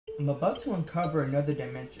I'm about to uncover another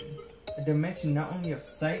dimension. A dimension not only of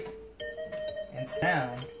sight and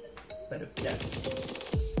sound, but of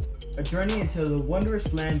depth. A journey into the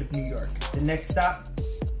wondrous land of New York. The next stop,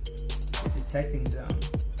 the Detecting Zone.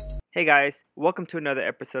 Hey guys, welcome to another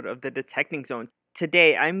episode of the Detecting Zone.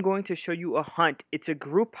 Today I'm going to show you a hunt. It's a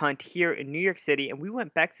group hunt here in New York City, and we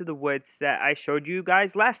went back to the woods that I showed you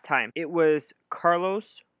guys last time. It was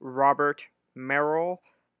Carlos, Robert, Merrill,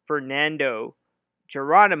 Fernando,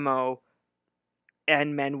 Geronimo,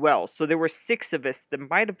 and Manuel. So there were 6 of us. There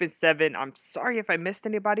might have been 7. I'm sorry if I missed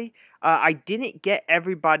anybody. I didn't get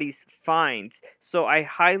everybody's finds, so I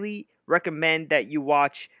highly recommend that you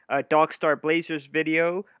watch Dogstar Blazer's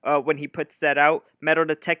video when he puts that out, Metal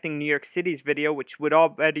Detecting New York City's video, which would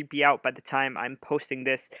already be out by the time I'm posting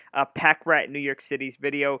this, PackRat New York City's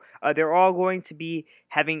video. They're all going to be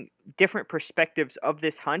having different perspectives of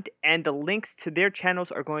this hunt, and the links to their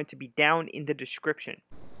channels are going to be down in the description.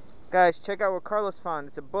 Guys, check out what Carlos found.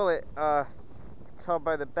 It's a bullet. Tell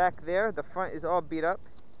by the back there. The front is all beat up.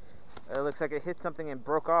 It looks like it hit something and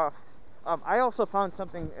broke off. I also found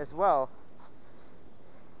something as well.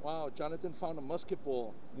 Wow, Jonathan found a musket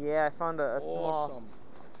ball. Yeah, I found a small,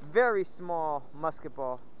 very small musket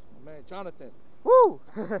ball. Man, Jonathan. Woo!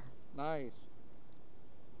 Nice.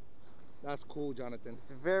 That's cool, Jonathan.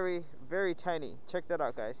 It's very, very tiny. Check that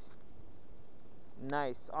out, guys.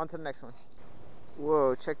 Nice. On to the next one.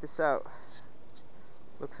 Whoa, check this out.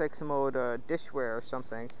 Looks like some old dishware or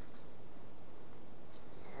something.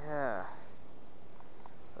 Yeah.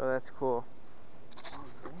 Oh, that's cool.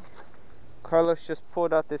 Okay. Carlos just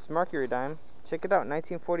pulled out this mercury dime. Check it out,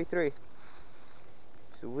 1943.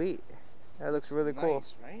 Sweet. That looks really cool.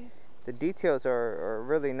 Nice, right? The details are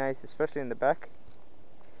really nice, especially in the back.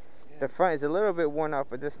 Yeah. The front is a little bit worn out,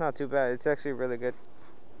 but that's not too bad. It's actually really good.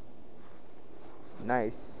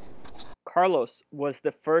 Nice. Carlos was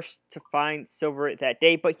the first to find silver that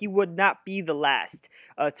day, but he would not be the last.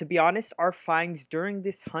 To be honest, our finds during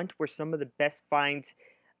this hunt were some of the best finds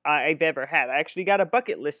I've ever had. I actually got a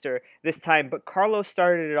bucket lister this time, but Carlos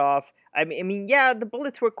started it off. I mean, yeah, the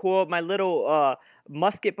bullets were cool. My little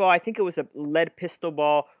musket ball, I think it was a lead pistol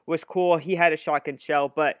ball, was cool. He had a shotgun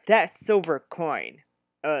shell, but that silver coin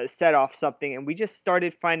set off something, and we just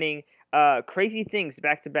started finding crazy things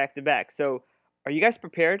back to back to back. So, are you guys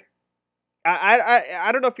prepared? I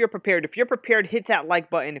don't know if you're prepared. If you're prepared, hit that like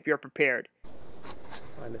button if you're prepared.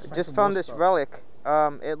 I just found this relic.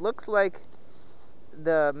 It looks like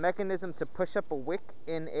the mechanism to push up a wick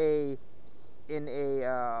in a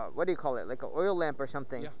what do you call it? Like an oil lamp or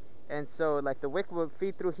something. Yeah. And so like the wick will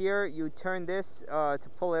feed through here. You turn this to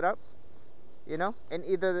pull it up. You know, and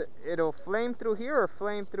either it'll flame through here or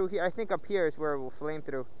flame through here. I think up here is where it will flame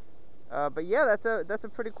through. But yeah, that's a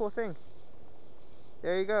pretty cool thing.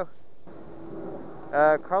 There you go.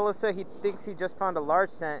 Carlos said he thinks he just found a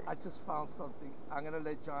large scent. I just found something. I'm going to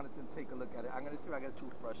let Jonathan take a look at it. I'm going to see if I get a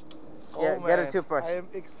toothbrush. Yeah, oh, get man. a toothbrush. I am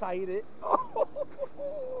excited.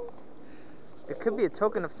 It could be a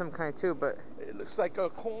token of some kind too, but... It looks like a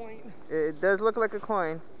coin. It does look like a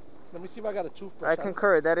coin. Let me see if I got a toothbrush. I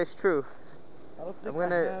concur, that is true. I don't think I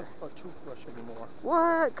have a toothbrush anymore.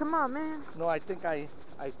 What? Come on, man. No, I think I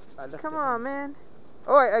left Come it on, in. man.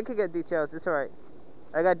 Oh, I could get details. It's alright.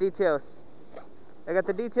 I got details. I got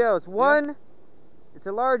the details. One. Yeah. It's a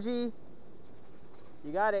largie.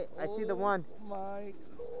 You got it. I see the one. Oh my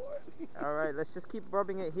lord. Alright, let's just keep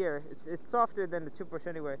rubbing it here. It's softer than the toothbrush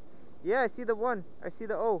anyway. Yeah, I see the one. I see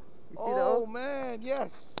the O. You see the O? Oh man, yes.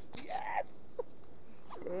 Yes.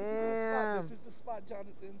 Damn. This is the spot,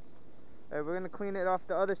 Jonathan. Alright, we're gonna clean it off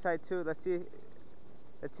the other side too. Let's see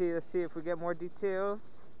if we get more details.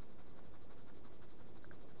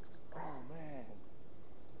 Oh man.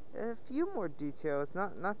 A few more details,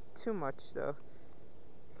 not too much though.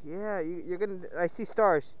 Yeah, you're gonna. I see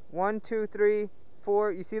stars. 1, 2, 3,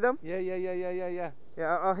 4. You see them? Yeah.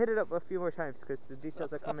 Yeah, I'll hit it up a few more times because the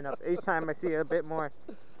details are coming up. Each time I see a bit more.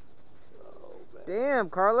 Oh, damn,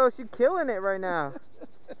 Carlos, you're killing it right now.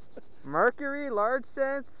 Mercury, large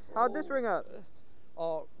sense. How'd this ring up?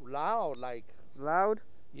 Oh, loud, like. Loud?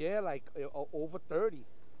 Yeah, like over 30.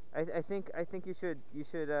 I think you should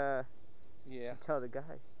yeah. tell the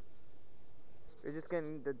guys. We're just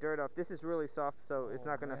getting the dirt off. This is really soft, so it's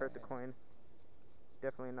not gonna hurt the coin.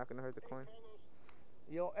 Definitely not gonna hurt the coin.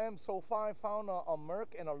 Yo, M, so far I found a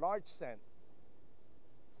merc and a large cent.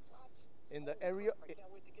 In the area. I can't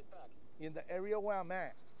wait to get back. In the area where I'm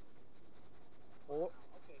at. Oh.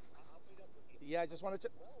 Okay, I'll meet up with you. Yeah, I just wanted to.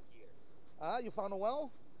 Well here. You found a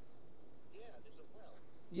well? Yeah, there's a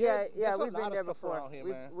well. Yeah, we've been there before. Here,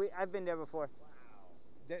 I've been there before. Wow.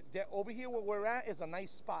 Over here where we're at is a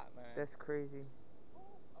nice spot, man. That's crazy.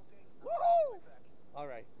 Okay.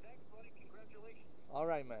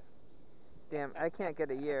 I can't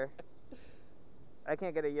get a year. I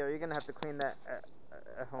can't get a year. You're gonna have to clean that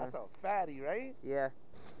at home. That's a fatty, right? Yeah.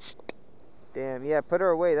 Damn. Yeah. Put her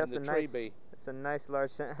away. That's In the a tray nice. bay. That's a nice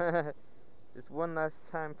large scent. Just one last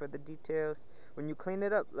time for the details. When you clean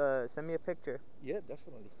it up, send me a picture. Yeah,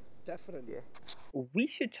 definitely. Definitely. Yeah. We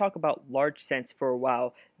should talk about large cents for a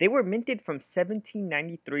while. They were minted from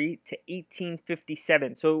 1793 to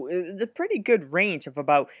 1857, so it's a pretty good range of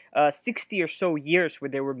about 60 or so years where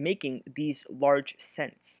they were making these large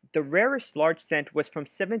cents. The rarest large cent was from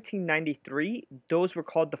 1793. Those were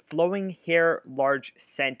called the flowing hair large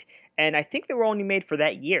cent, and I think they were only made for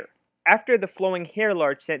that year. After the flowing hair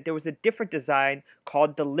large cent, there was a different design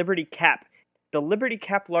called the Liberty Cap. The Liberty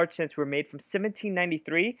Cap large cents were made from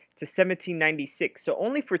 1793 to 1796, so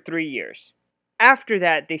only for 3 years. After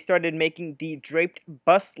that, they started making the draped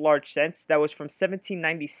bust large cents that was from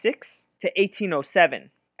 1796 to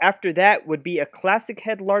 1807. After that would be a classic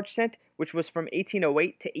head large cent, which was from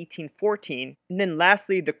 1808 to 1814. And then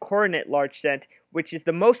lastly, the coronet large cent, which is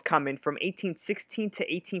the most common from 1816 to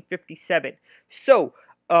 1857. So,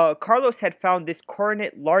 Carlos had found this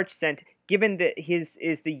coronet large cent given that his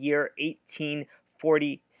is the year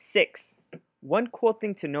 1846. One cool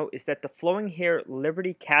thing to note is that the flowing hair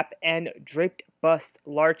Liberty Cap and draped bust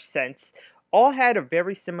large cents all had a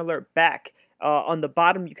very similar back. On the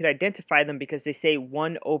bottom you could identify them because they say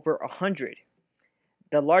 1/100.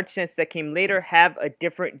 The large cents that came later have a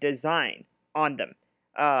different design on them.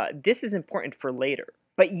 This is important for later.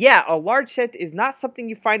 But yeah, a large cent is not something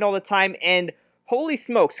you find all the time, and holy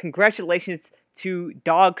smokes, congratulations to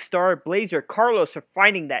Dogstar Blazer Carlos for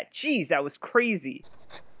finding that. Jeez, that was crazy.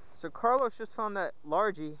 So Carlos just found that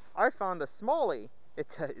largie. I found a smallie.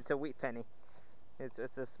 It's a wheat penny.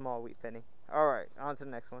 It's a small wheat penny. All right, on to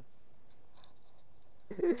the next one.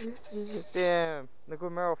 Damn, look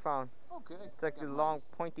what Meryl found. Okay. It's like the long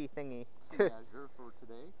pointy thingy. Measure for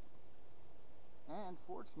today. And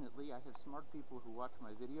fortunately, I have smart people who watch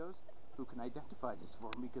my videos who can identify this for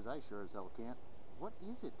me because I sure as hell can't. What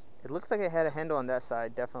is it? It looks like it had a handle on that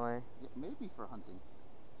side, definitely. It may be for hunting.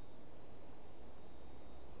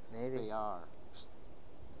 Maybe. They are.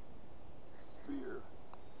 Spear.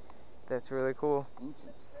 That's really cool.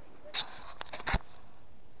 Ancient.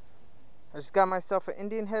 I just got myself an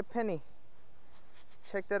Indian head penny.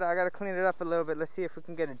 Check that out. I gotta clean it up a little bit. Let's see if we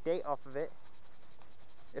can get a date off of it.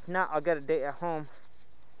 If not, I'll get a date at home.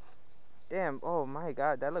 Damn. Oh my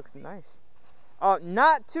god, that looks nice. Oh,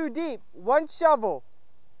 not too deep. One shovel.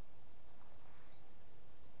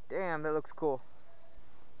 Damn, that looks cool.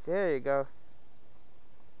 There you go.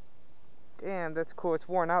 Damn, that's cool. It's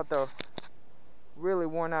worn out though. Really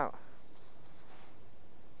worn out.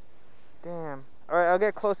 Damn. Alright, I'll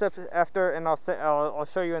get close up after and I'll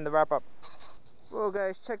show you in the wrap up. Whoa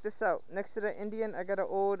guys, check this out. Next to the Indian, I got an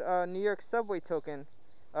old New York subway token.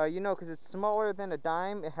 You know, because it's smaller than a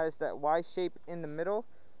dime. It has that Y shape in the middle.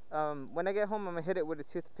 When I get home, I'm going to hit it with a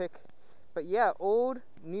toothpick. But yeah, old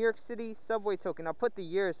New York City subway token. I'll put the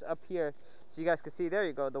years up here so you guys can see. There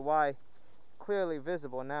you go, the Y. Clearly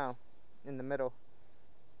visible now in the middle.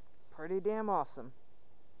 Pretty damn awesome.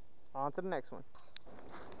 On to the next one.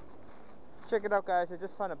 Check it out guys, I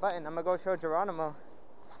just found a button. I'm going to go show Geronimo.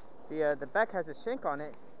 The back has a shank on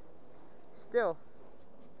it. Still,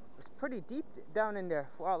 it's pretty deep down in there.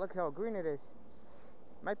 Wow, look how green it is.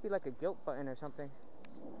 Might be like a gilt button or something.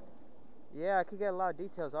 Yeah, I could get a lot of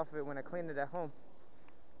details off of it when I clean it at home.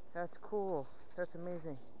 That's cool. That's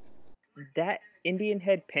amazing. That Indian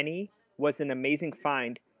head penny was an amazing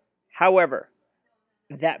find. However,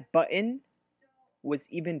 that button was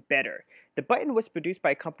even better. The button was produced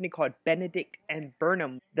by a company called Benedict and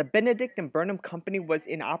Burnham. The Benedict and Burnham company was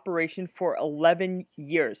in operation for 11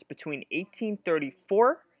 years between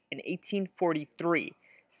 1834 and 1843.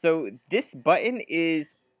 So this button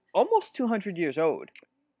is almost 200 years old.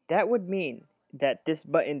 That would mean that this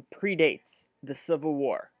button predates the Civil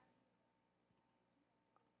War.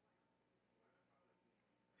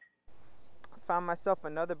 I found myself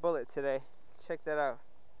another bullet today. Check that out.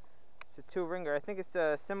 It's a 2-ringer. I think it's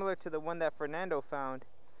similar to the one that Fernando found.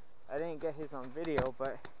 I didn't get his on video,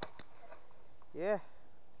 but yeah,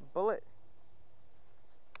 bullet.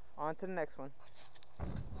 On to the next one.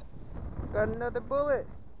 Got another bullet.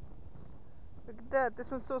 Look at that.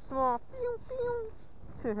 This one's so small. Pew, pew.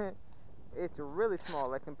 It's really small.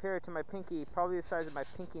 Like compared to my pinky, probably the size of my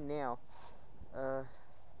pinky nail.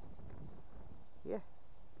 Yeah,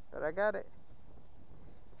 but I got it.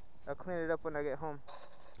 I'll clean it up when I get home.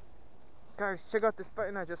 Guys, check out this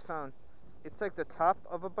button I just found. It's like the top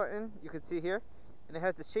of a button, you can see here, and it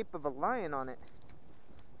has the shape of a lion on it.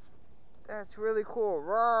 That's really cool.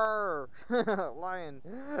 Roar! Lion.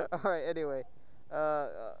 Alright, anyway.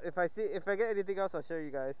 If I get anything else, I'll show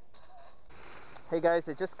you guys. Hey guys,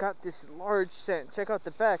 I just got this large cent. Check out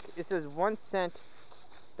the back. It says 1 cent.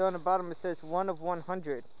 Down the bottom it says 1 of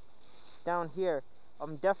 100. Down here.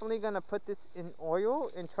 I'm definitely gonna put this in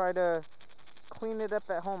oil and try to clean it up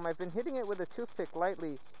at home. I've been hitting it with a toothpick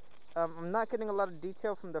lightly. I'm not getting a lot of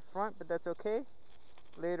detail from the front, but that's okay.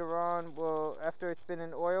 Later on, after it's been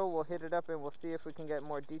in oil, we'll hit it up and we'll see if we can get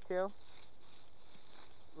more detail.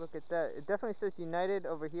 Look at that. It definitely says United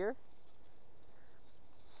over here.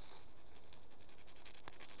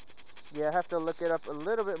 Yeah, I have to look it up a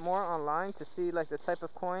little bit more online to see like the type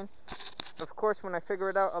of coin. Of course, when I figure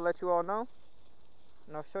it out, I'll let you all know.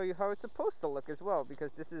 And I'll show you how it's supposed to look as well,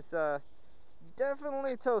 because this is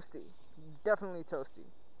definitely toasty. Definitely toasty.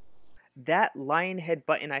 That lion head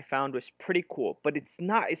button I found was pretty cool, but it's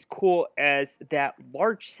not as cool as that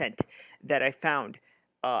large cent that I found.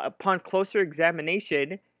 Upon closer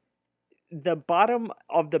examination, the bottom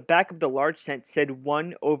of the back of the large cent said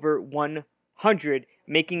 1 over 100,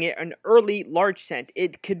 making it an early large cent.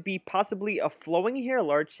 It could be possibly a flowing hair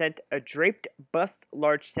large cent, a draped bust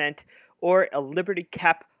large cent, or a Liberty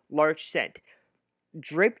Cap large cent.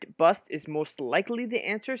 Draped bust is most likely the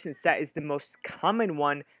answer, since that is the most common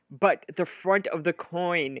one, but the front of the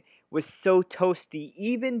coin was so toasty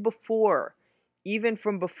even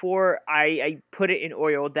from before I put it in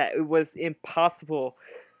oil, that it was impossible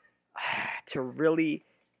to really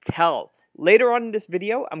tell. Later on in this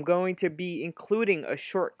video, I'm going to be including a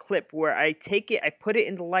short clip where I take it, I put it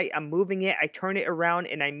in the light, I'm moving it, I turn it around,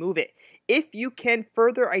 and I move it. If you can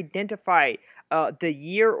further identify the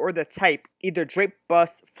year or the type, either draped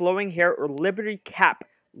bust, flowing hair, or Liberty Cap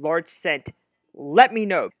large cent, let me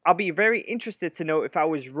know. I'll be very interested to know if I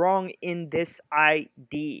was wrong in this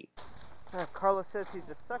ID. Carlos says he's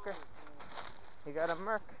a sucker. He got a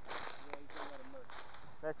merc.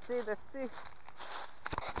 Let's see.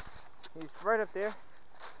 He's right up there.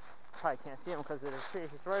 Probably can't see him because of the tree.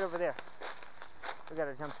 He's right over there. We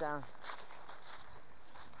gotta jump down.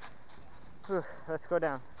 Whew, let's go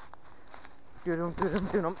down. Doodum.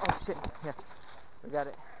 Oh shit. Yeah, we got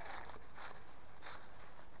it.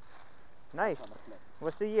 Nice.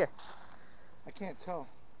 What's the year? I can't tell.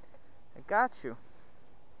 I got you.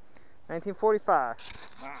 1945.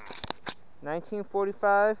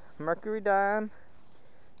 1945, Mercury dime.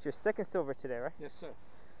 It's your second silver today, right? Yes, sir.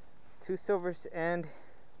 2 silvers and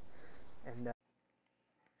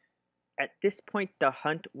At this point, the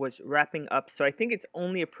hunt was wrapping up, so I think it's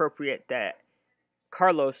only appropriate that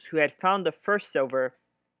Carlos, who had found the first silver,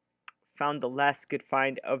 found the last good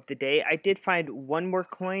find of the day. I did find one more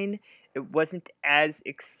coin. It wasn't as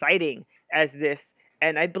exciting as this,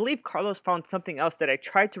 and I believe Carlos found something else that I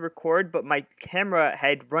tried to record, but my camera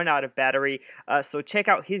had run out of battery, so check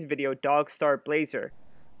out his video, Dogstar Blazer.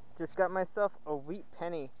 just got myself a wheat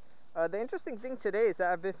penny. The interesting thing today is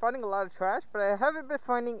that I've been finding a lot of trash, but I haven't been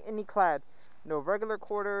finding any clad. No regular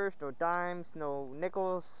quarters, no dimes, no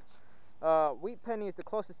nickels. Wheat penny is the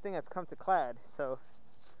closest thing I've come to clad, so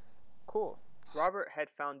cool. Robert had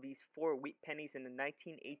found these 4 wheat pennies in the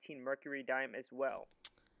 1918 Mercury dime as well.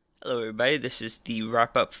 Hello everybody, this is the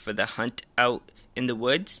wrap up for the hunt out in the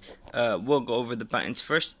woods. We'll go over the buttons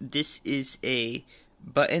first. This is a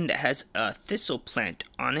button that has a thistle plant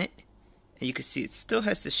on it. And you can see it still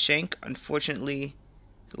has the shank. Unfortunately,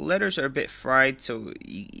 the letters are a bit fried, so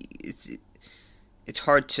it's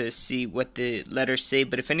hard to see what the letters say.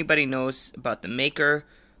 But if anybody knows about the maker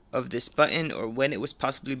of this button or when it was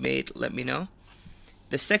possibly made, let me know.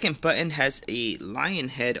 The second button has a lion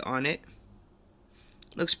head on it.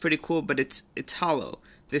 Looks pretty cool, but it's hollow.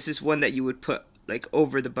 This is one that you would put like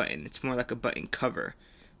over the button. It's more like a button cover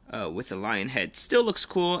with a lion head. Still looks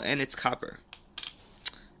cool, and it's copper.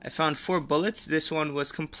 I found 4 bullets. This one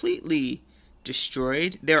was completely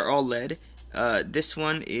destroyed. They're all lead. This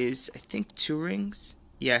one is, I think, 2 rings.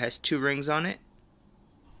 Yeah, it has 2 rings on it.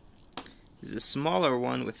 This is a smaller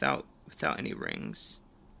one without any rings.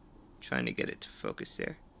 Trying to get it to focus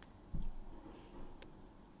there.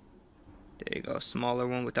 There you go, smaller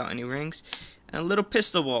one without any rings. And a little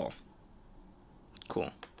pistol ball. Cool.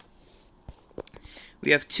 We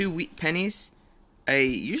have 2 wheat pennies. I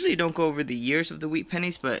usually don't go over the years of the wheat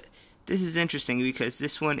pennies, but this is interesting because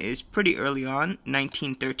this one is pretty early on,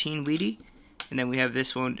 1913 Wheatie. And then we have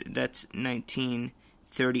this one that's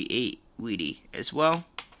 1938 Wheatie as well.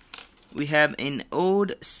 We have an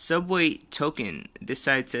old subway token. This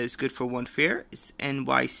side says good for 1 fare. It's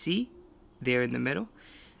NYC there in the middle.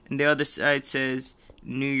 And the other side says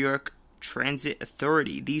New York Transit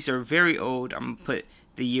Authority. These are very old. I'm going to put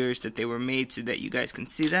the years that they were made so that you guys can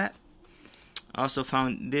see that. I also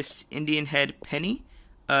found this Indian head penny.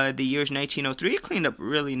 The year's 1903. It cleaned up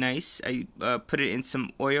really nice. I put it in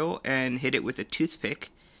some oil and hit it with a toothpick.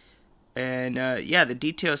 And yeah, the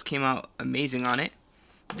details came out amazing on it.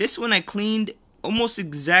 This one I cleaned almost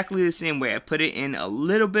exactly the same way. I put it in a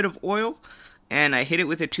little bit of oil and I hit it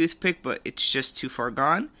with a toothpick, but it's just too far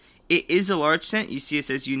gone. It is a large cent. You see it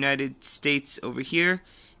says United States over here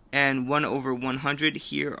and 1/100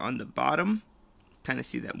 here on the bottom. Kind of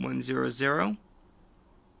see that 100.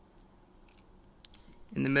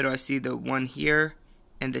 In the middle I see the 1 here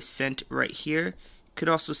and the cent right here. Could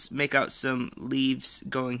also make out some leaves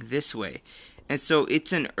going this way. And so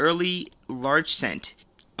it's an early large cent.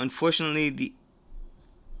 Unfortunately,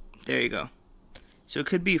 there you go. So it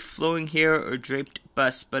could be flowing here or draped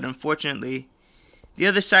bust, but unfortunately the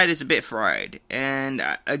other side is a bit fried. And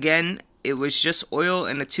again, it was just oil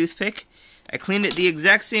and a toothpick. I cleaned it the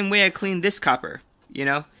exact same way I cleaned this copper, you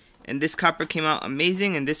know. And this copper came out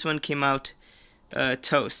amazing, and this one came out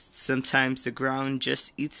toast. Sometimes the ground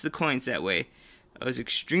just eats the coins that way. I was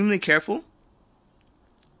extremely careful.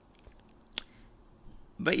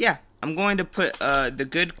 But yeah, I'm going to put the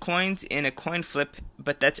good coins in a coin flip,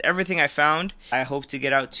 but that's everything I found. I hope to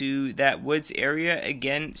get out to that woods area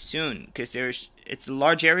again soon, because it's a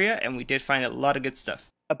large area and we did find a lot of good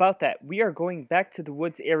stuff. About that, we are going back to the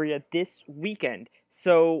woods area this weekend.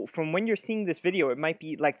 So from when you're seeing this video, it might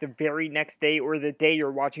be like the very next day or the day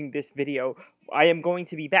you're watching this video, I am going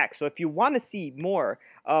to be back. So if you want to see more,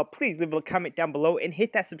 please leave a comment down below and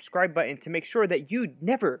hit that subscribe button to make sure that you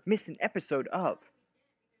never miss an episode of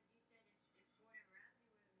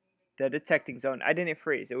The Detecting Zone. I didn't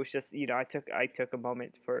freeze. It was just, you know, I took a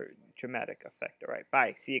moment for dramatic effect. All right,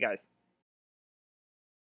 bye. See you guys.